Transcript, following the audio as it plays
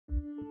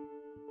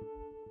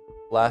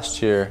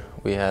Last year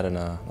we had an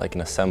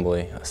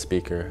assembly, a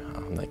speaker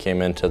that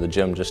came into the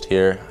gym just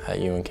here at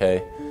UNK,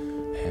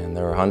 and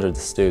there were hundreds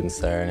of students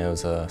there, and it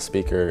was a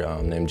speaker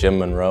named Jim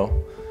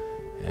Monroe,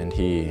 and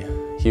he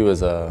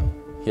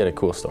had a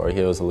cool story.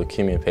 He was a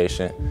leukemia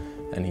patient,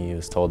 and he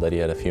was told that he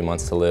had a few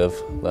months left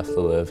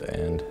to live,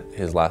 and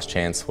his last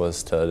chance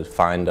was to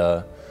find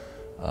a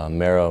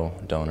marrow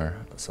donor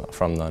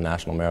from the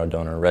National Marrow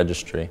Donor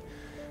Registry,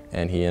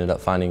 and he ended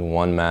up finding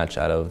one match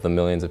out of the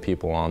millions of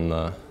people on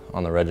the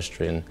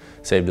registry and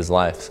saved his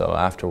life. So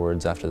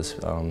afterwards, after this,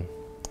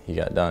 he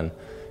got done,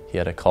 he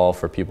had a call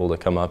for people to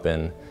come up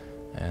and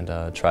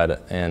try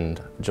to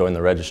join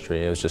the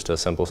registry. It was just a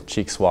simple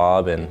cheek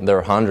swab, and there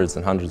were hundreds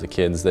and hundreds of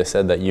kids. They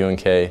said that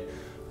UNK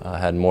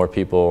had more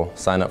people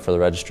sign up for the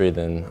registry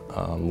than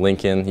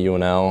Lincoln,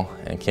 UNL,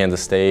 and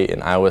Kansas State,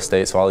 and Iowa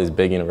State. So all these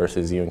big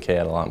universities, UNK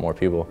had a lot more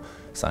people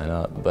sign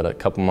up. But a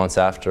couple months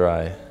after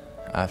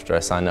I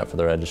signed up for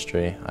the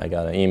registry, I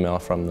got an email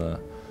from the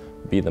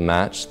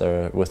match.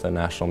 They're with the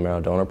National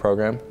Marrow Donor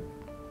Program,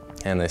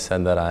 and they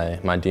said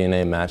that my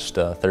DNA matched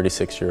a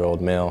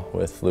 36-year-old male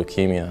with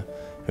leukemia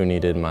who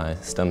needed my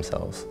stem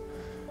cells.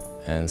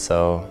 And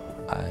so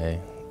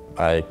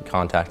I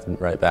contacted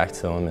right back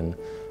to him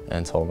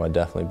and told him I'd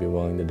definitely be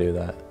willing to do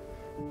that.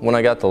 When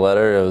I got the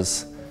letter, it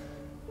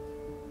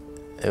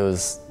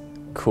was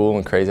cool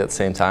and crazy at the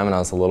same time, and I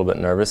was a little bit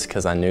nervous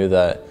because I knew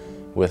that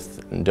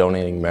with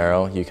donating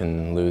marrow, you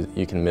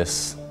can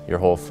miss your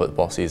whole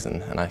football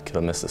season, and I could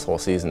have missed this whole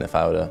season if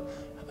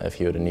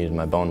he would have needed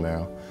my bone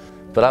marrow.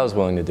 But I was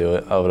willing to do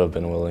it. I would have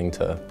been willing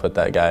to put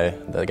that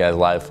guy's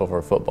life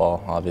over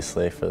football,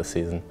 obviously, for the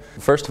season.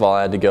 First of all,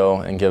 I had to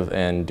go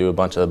and do a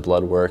bunch of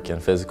blood work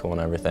and physical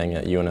and everything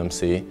at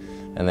UNMC,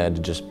 and they had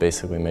to just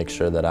basically make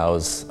sure that I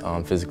was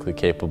physically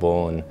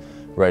capable and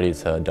ready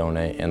to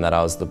donate, and that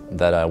I was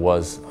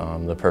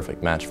the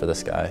perfect match for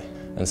this guy.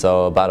 And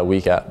so about a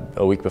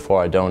week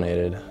before I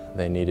donated,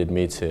 they needed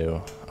me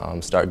to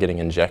start getting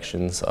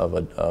injections of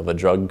a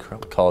drug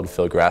called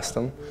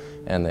filgrastim,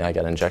 and I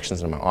got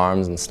injections in my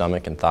arms and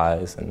stomach and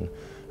thighs, and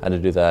I had to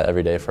do that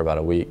every day for about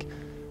a week.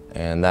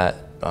 And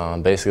that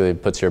basically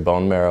puts your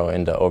bone marrow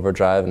into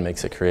overdrive and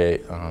makes it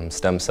create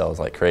stem cells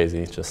like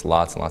crazy, just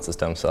lots and lots of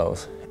stem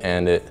cells.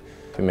 And it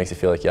makes you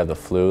feel like you have the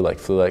flu, like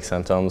flu-like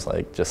symptoms,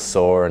 like just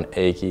sore and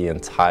achy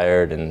and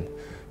tired and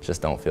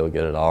just don't feel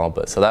good at all.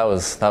 But so that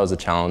was a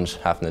challenge,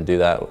 having to do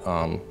that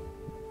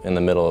in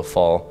the middle of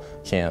fall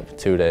camp,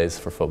 2 days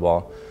for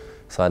football.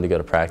 So I had to go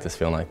to practice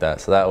feeling like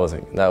that. So that was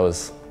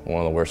one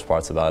of the worst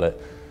parts about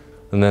it.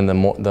 And then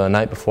the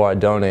night before I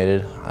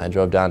donated, I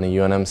drove down to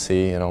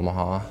UNMC in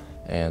Omaha,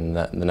 and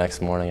the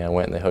next morning I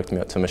went and they hooked me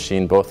up to a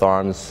machine, both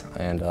arms,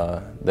 and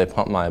they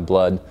pumped my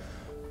blood,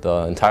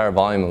 the entire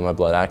volume of my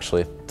blood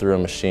actually, through a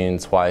machine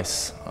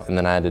twice. And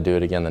then I had to do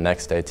it again the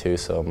next day too,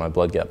 so my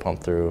blood got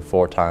pumped through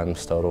 4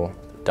 times total.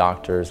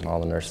 Doctors and all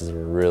the nurses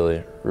were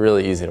really,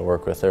 really easy to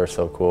work with. They were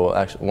so cool.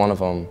 Actually, one of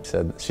them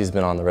said she's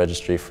been on the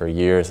registry for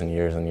years and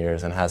years and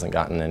years and hasn't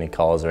gotten any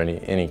calls or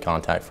any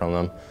contact from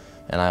them.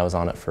 And I was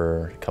on it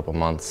for a couple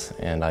months,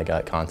 and I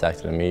got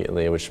contacted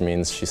immediately, which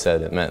means she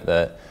said it meant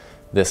that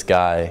this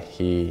guy,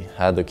 he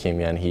had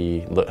leukemia, and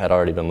he had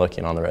already been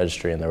looking on the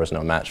registry, and there was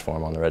no match for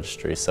him on the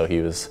registry, so he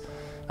was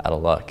out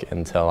of luck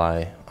until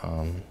I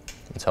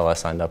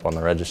signed up on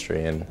the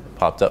registry and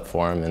popped up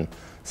for him. And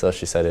so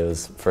she said it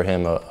was, for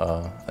him,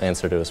 an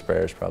answer to his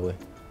prayers, probably.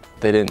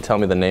 They didn't tell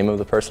me the name of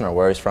the person or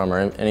where he's from or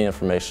any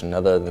information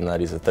other than that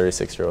he's a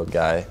 36-year-old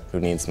guy who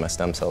needs my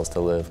stem cells to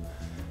live.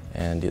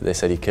 And they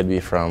said he could be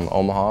from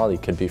Omaha, he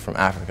could be from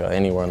Africa,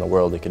 anywhere in the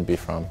world he could be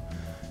from.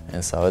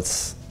 And so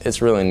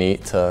it's really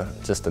neat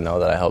just to know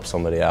that I helped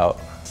somebody out.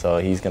 So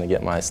he's going to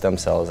get my stem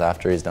cells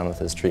after he's done with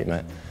his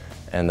treatment,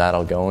 and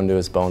that'll go into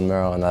his bone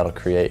marrow, and that'll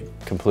create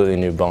completely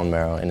new bone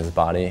marrow in his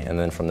body, and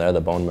then from there the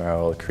bone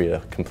marrow will create a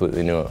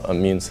completely new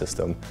immune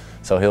system.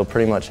 So he'll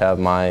pretty much have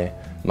my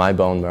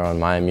bone marrow and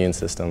my immune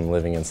system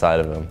living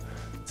inside of him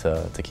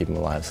to keep him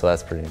alive, so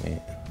that's pretty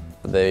neat.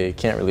 They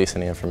can't release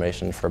any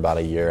information for about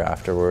a year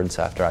afterwards,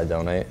 after I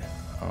donate,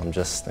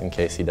 just in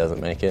case he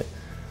doesn't make it.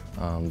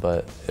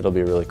 But it'll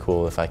be really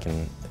cool if I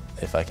can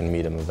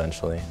meet him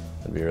eventually.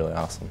 It'd be really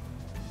awesome.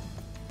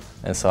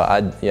 And so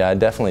I'd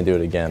definitely do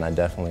it again. I'd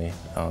definitely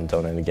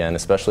donate again,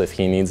 especially if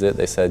he needs it.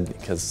 They said,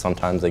 because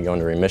sometimes they go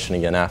into remission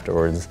again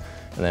afterwards,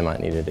 and they might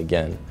need it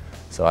again.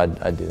 So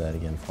I'd do that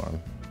again for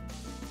him.